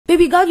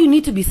Baby girl, you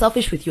need to be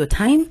selfish with your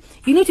time.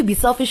 You need to be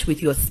selfish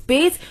with your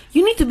space.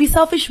 You need to be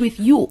selfish with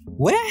you.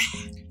 Where?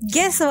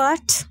 Guess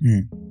what?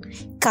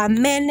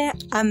 Kamene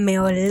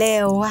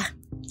ameolewa.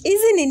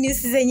 Hizi ni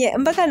news zenye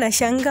mpaka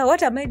nashanga,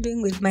 what am I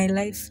doing with my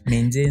life?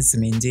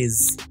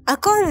 Menjes.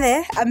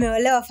 Akothe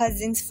ameolewa first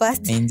things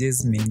first.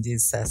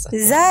 Menjes sasa.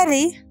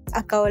 Zari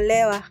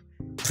akaolewa.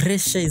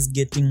 Pressure is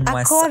getting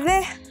worse.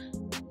 Akothe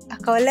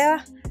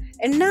akaolewa.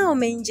 And now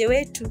menje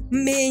wetu.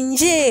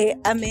 Menje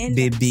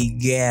ameenda.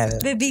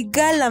 Baby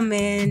girl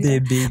ameenda.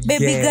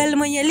 Baby girl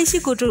mwenye alishi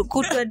kutu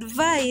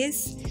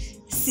advise.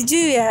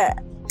 Sijui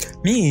ya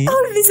me.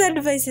 All these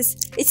advices.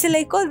 It's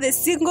like all the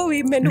single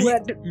women who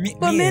had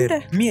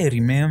me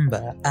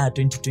remember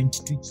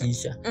 2022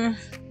 kisha.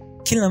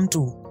 Kila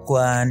mtu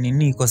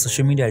kwa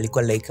social media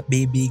alikuwa like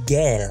baby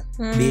girl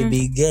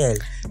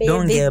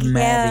don't get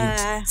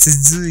married.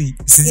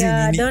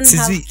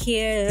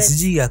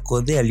 Sijui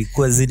yako there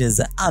alikuwa zile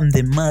za I'm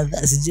the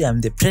mother, sijui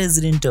I'm the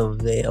president of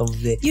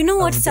the You know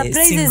what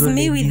surprises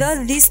me with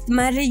all these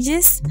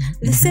marriages?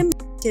 The same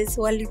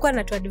walikuwa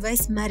na to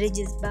advise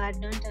marriages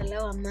but don't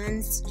allow a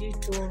man to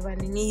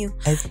overnew.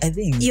 I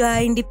think you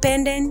are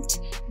independent,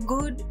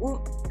 good.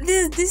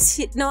 This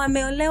shit na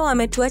wameolewa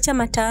ametuacha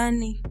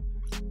mataani.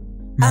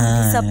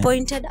 I'm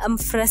disappointed, I'm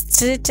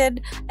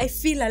frustrated, I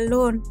feel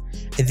alone.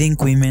 I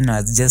think women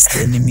are just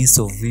enemies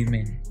of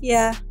women.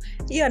 Yeah,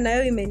 hiyo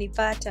nayo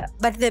imenipata.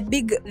 But the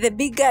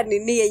bigger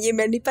nini yenye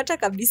imenipata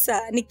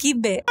kabisa ni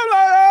kibe.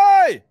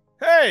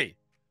 Hey!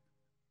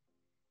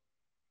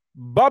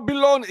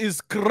 Babylon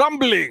is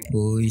crumbling.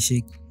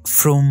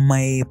 From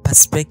my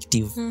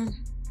perspective,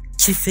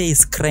 Kife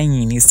is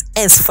crying in his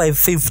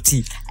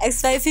S550.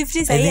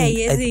 S550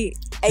 sahi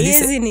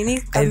ayezi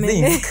nini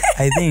Kamene.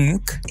 I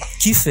think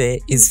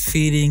Kife is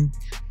feeding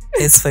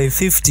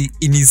S550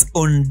 in his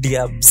own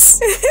dabs.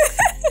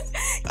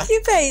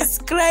 Kife is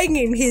crying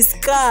in his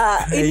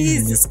car.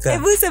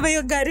 Ebu sema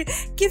yo gari.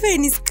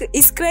 Kife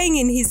is crying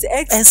in his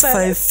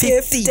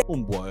S550. Oh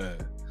boy.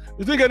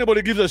 You think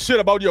anybody gives a shit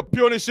about your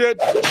puny shit?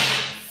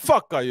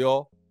 Fucker,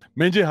 yo.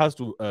 Menje has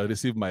to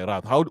receive my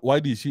wrath. Why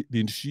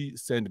didn't she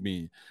send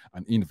me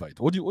an invite?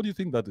 What do you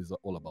think that is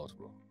all about,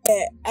 bro?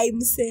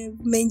 I'm saying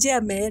Menje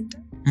ameenda.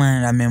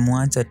 Man,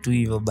 amemwacha tu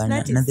hivyo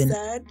bana. Na then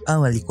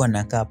walikuwa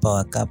nakaa hapa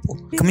wakapo.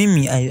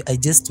 Mimi I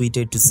just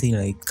waited to see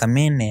like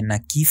Kamene na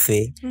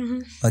Kife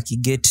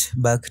wakiget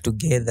back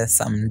together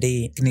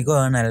someday.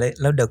 Nilikuwa naona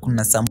labda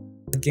kuna some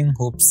fucking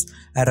hopes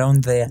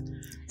around there.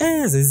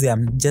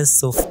 I'm just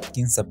so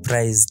fucking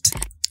surprised.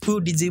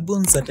 Who DJ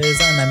Bones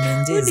atawezana na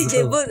Menje?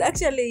 DJ Bones,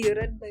 actually you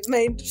read my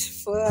mind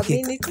for a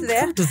minute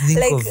there.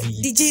 Like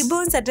DJ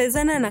Bones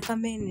atawezana na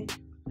Kamene.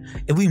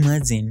 Ebu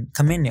imagine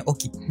Kamene,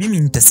 okay, mimi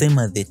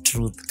nitasema the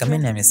truth.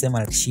 Kamene amesema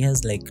like she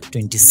has like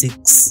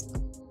 26.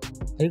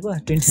 Alikuwa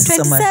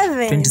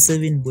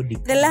 27 body.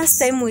 The last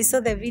time we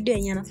saw the video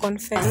yenye ana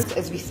confess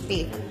as we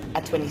speak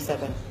at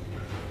 27.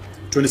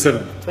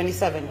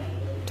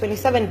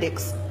 27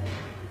 dicks.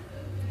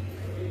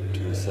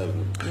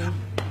 27. Yeah.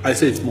 I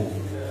say it's more.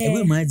 Ebu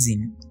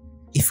imagine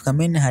if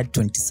Kamene had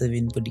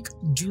 27 body.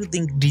 Do you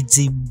think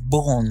DJ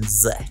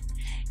Bones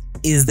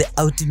is the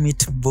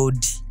ultimate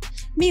body?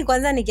 Mi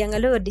kwanza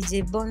nikiangalia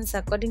DJ Bones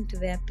according to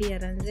their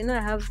appearance, you know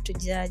I have to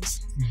judge.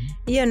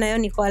 Hiyo nayo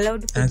niko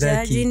allowed to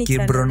judge ni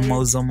Kibron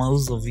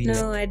mauzo vile.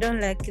 No, I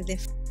don't like the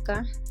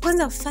fucker.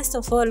 Kwanza first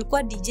of all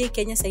kwa DJ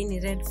Kenya sasa ni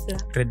red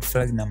flag. Red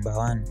flag number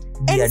 1.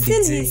 And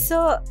still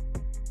so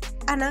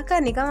anakaa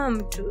ni kama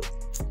mtu,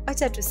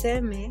 acha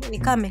tuseme ni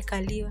kama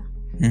amekaliwa.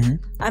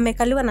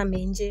 Amekaliwa na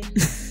Menje.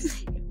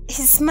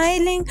 He's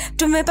smiling.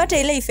 Tumepata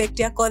ile effect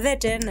ya Kothe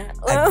tena.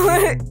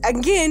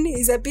 Again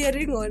he's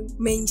appearing on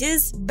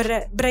Menje's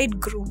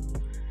bridegroom.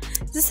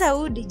 Sasa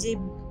who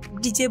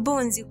DJ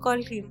Bones, you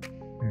call him.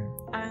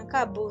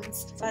 Anaka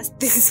Bones first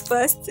things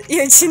first.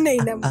 Hiyo jina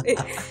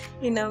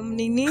ina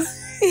nini?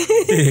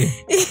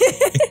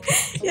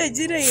 Hiyo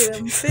jina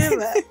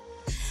inamsema.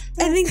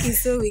 I think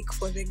he's so weak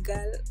for the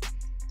girl.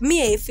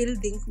 Me I still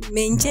think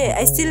Menje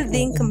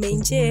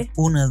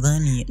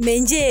unadhani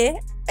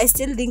I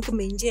still think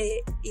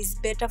Menje is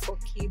better for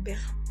Kibe.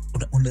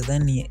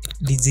 Unadhani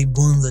DJ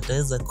Bones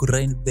ataweza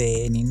kuride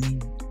the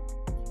nini?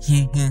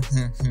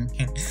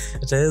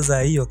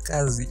 Ataweza hiyo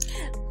kazi?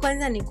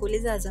 Kwanza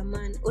nikuuliza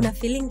zamani, una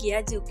feeling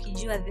aje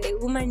ukijua the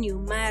woman you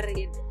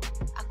married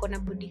akona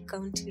body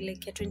count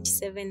like ya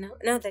 27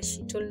 now that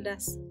she told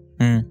us?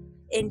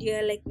 And you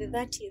are like the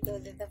 30th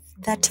or the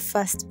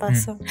 31st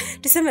person.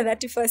 Tuseme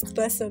 31st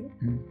person.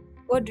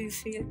 What do you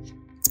feel?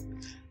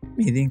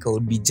 I think I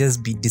would be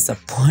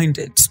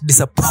disappointed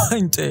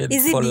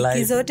for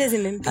life. Zote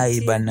zimempitia?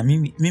 Ai bana,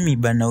 mimi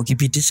bana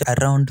ukipitisha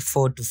around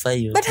 4 to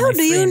 5. But how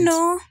do you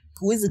know?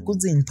 Huwezi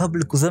kuja in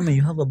public kusema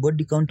you have a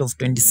body count of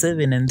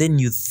 27 and then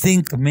you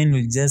think men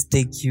will just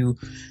take you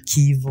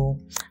kivo.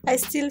 I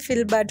still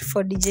feel bad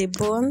for DJ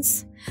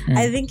Bones.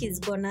 I think he's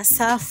gonna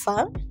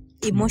suffer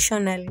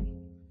emotionally,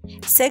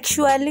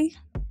 sexually,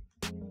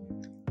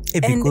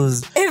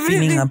 because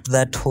filling up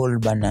that hole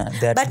bana.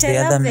 But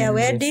I love their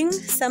wedding.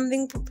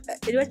 Something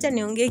wacha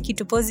niongee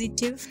kitu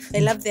positive. I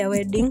love their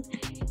wedding.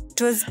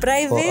 It was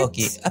private.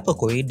 Okay, hapa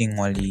kwa wedding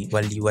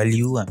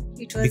waliua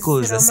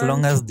because as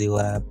long as they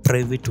were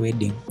private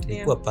wedding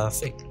ilikuwa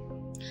perfect.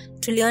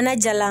 Tuliona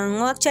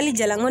Jalango, actually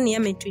Jalango ni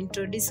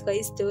ametuintroduce kwa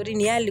hii story,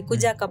 ni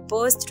alikuja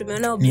akapost,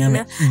 tumeona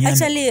Obina.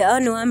 Actually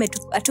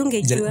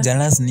atungejua.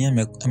 Jalas ni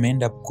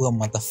ameenda kuwa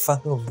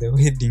motherfucker of the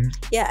wedding.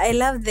 Yeah, I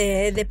love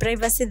the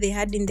privacy they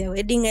had in their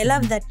wedding. I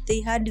love that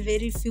they had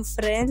very few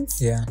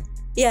friends.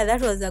 Yeah,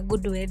 that was a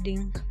good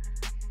wedding.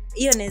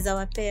 Hiyo naweza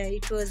wapea.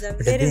 It was a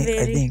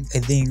very I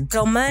think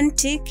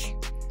romantic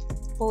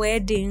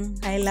wedding.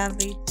 I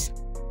love it.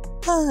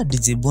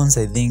 DJ Bones,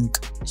 I think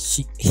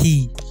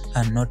he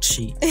and not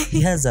she.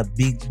 He has a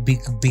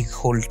big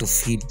hole to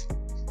fill.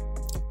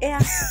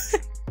 Yeah.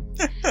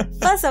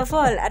 First of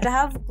all, I'd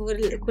have to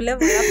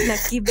level up na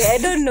Kibe. I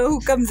don't know who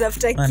comes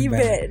after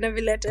Kibe. Na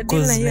vile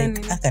atadili na hiyo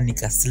nini. Aka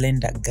nika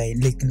slender guy.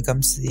 Like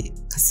nikamsi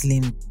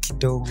slim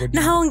kidogo.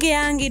 Na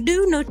haongeangi. Do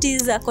you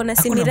notice akona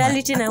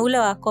similarity na ule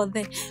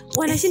wakothe?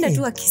 Wanashinda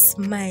tu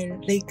wakismile.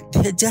 Like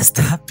they're just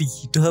happy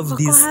to have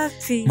this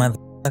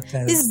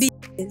motherfuckers. These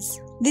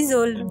bitches. These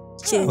old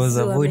bitches. I was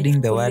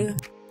avoiding the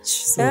word.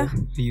 So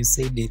you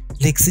said it.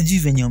 Like sijui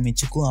venye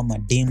umechukua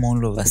madem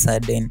all of a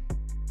sudden.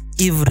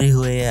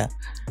 Everywhere.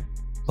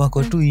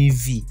 Wako tu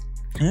hivi.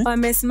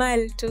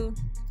 Wamesmile tu.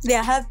 They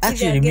are happy.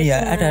 Actually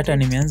hata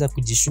nimeanza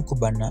kujishuku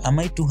bana. Am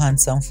I too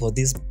handsome for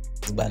this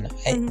bana?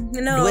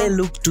 No. Do I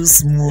look too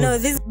smooth? No,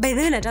 this by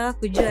the way nataka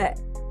kujua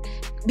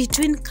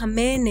between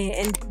Kamene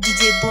and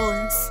DJ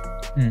Bones.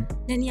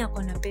 Nani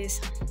yako na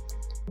pesa?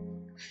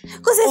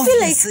 Because I feel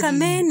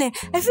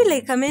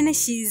like Kamene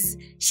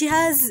she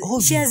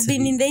has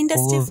been in the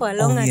industry for a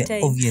longer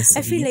time. Obviously.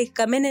 I feel like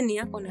Kamene ni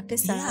yako na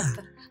pesa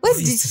hapa. Why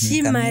did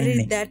she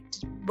marry that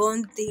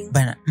Bond thing?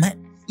 Bana,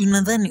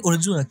 unadhani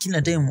unajua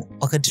kila time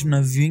wakati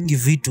tuna viewing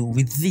vitu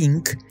we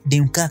think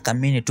demka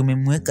Kamene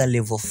tumemweka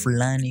level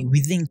fulani,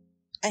 we think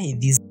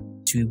this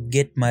to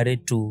get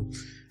married to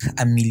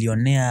a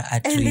millionaire, a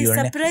trillionaire. And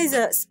they surprise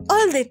us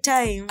all the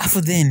time.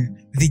 After then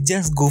they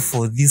just go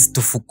for this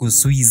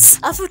tofukuswiz.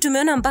 Afu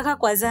tumeona mpaka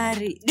kwa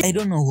Zari. I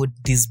don't know what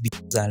these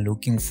bitches are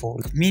looking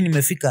for. Mimi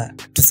nimefika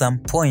to some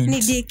point.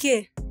 Ni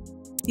DK.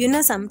 You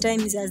know,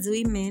 sometimes as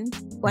women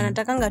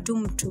wanatakanga tu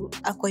mtu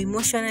ako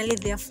emotionally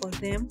there for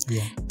them.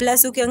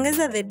 Plus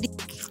ukiongeza the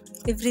dick,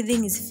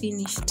 everything is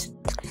finished.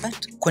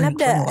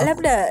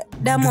 Labda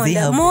Diamond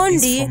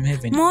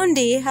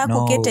Mondi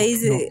hakuketa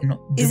hizi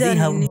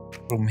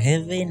from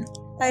heaven.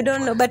 I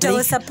don't know, but like, I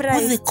was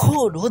surprised.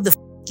 What the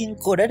fucking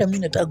code? Hata mimi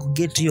nataka ku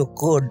get your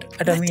code.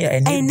 Hata mimi I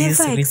need this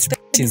rich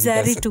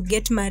Zari to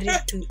get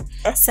married to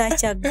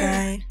such a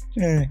guy.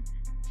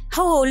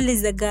 How old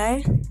is the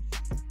guy?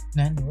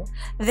 Nani?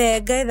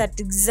 The guy that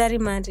Zari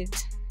married.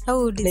 How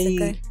old is the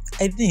guy?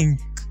 I think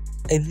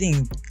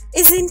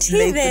Isn't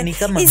he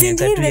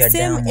the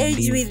same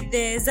age with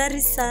the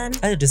Zari son?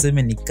 Hata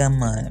tuseme ni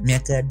kama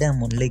miaka ya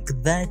Diamond like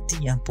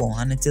 30 hapo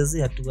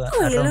anachezea tu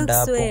around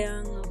hapo.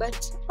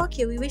 But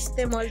okay, we wish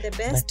them all the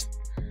best.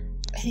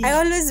 I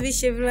always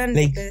wish everyone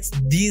like, the best.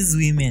 These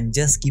women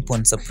just keep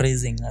on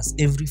surprising us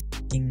every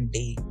fucking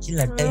day.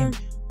 Kila time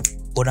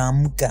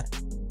unaamka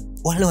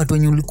wale watu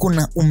wenye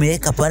ulikuwa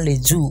umeweka pale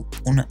juu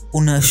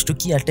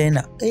unashtukia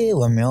tena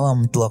wameoa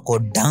mtu wako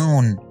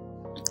down.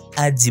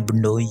 Ajib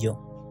ndo huyo,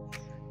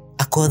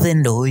 Akodhe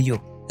ndo huyo,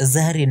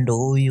 Zari ndo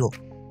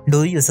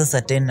huyo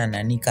sasa tena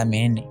nani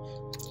Kamene.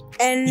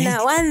 And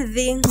one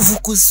thing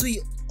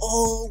tufukusui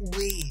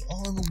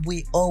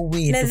all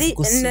way na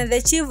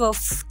the chief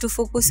of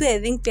tufukusui, I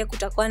think pia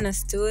kutakuwa na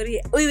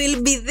story. We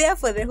will be there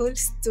for the whole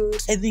story.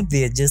 I think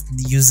they are just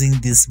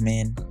using this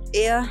man.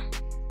 Yeah.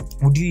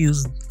 Would you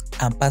use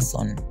a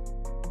person,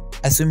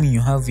 assuming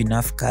you have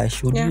enough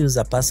cash, would you use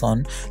a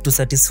person to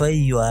satisfy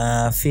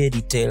your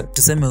fairy tale?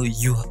 Tuseme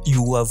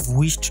you have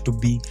wished to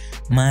be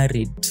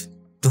married,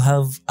 to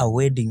have a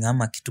wedding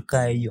ama kitu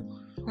kaa hiyo.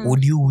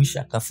 Would you wish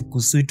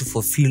akafukusui to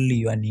fulfill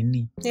your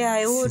nini? Yeah,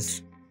 I would.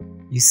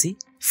 You see?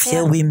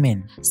 Fair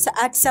women. So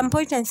at some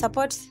point I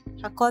support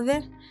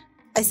Akodhe,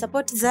 I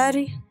support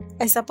Zari,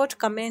 I support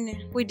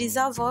Kamene. We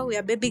deserve all. We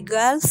are baby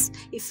girls.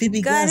 If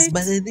baby girls,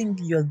 but I think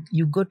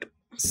you got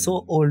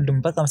so old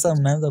mpaka sasa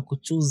mnaanza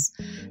kuchoose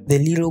the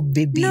little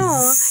babies.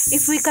 No,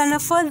 if we can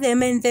afford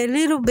them and the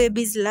little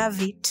babies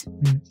love it,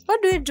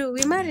 what do?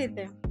 We marry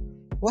them.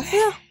 What?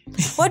 Yeah.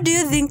 What do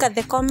you think at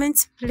the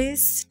comments?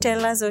 Please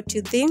tell us what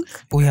you think.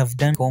 We have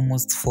done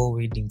almost 4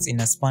 weddings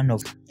in a span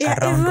of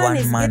around 1 month.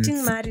 Everyone is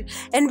getting married.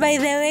 And by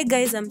the way,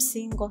 guys, I'm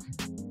single.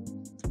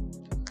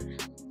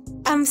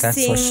 That's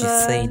single, what she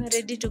said.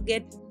 Ready to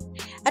get.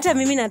 Hata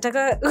mimi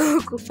nataka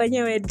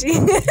kufanya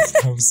wedding.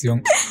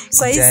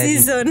 Kwa hii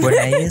season.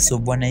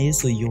 Bwana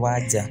Yesu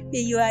yuaja.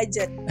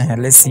 Yuaja.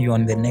 Let's see you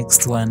on the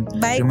next one.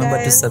 Bye, remember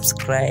guys. to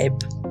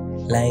subscribe,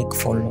 like,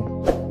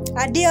 follow.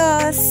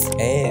 Adios.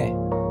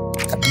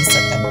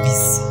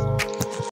 Kabisa.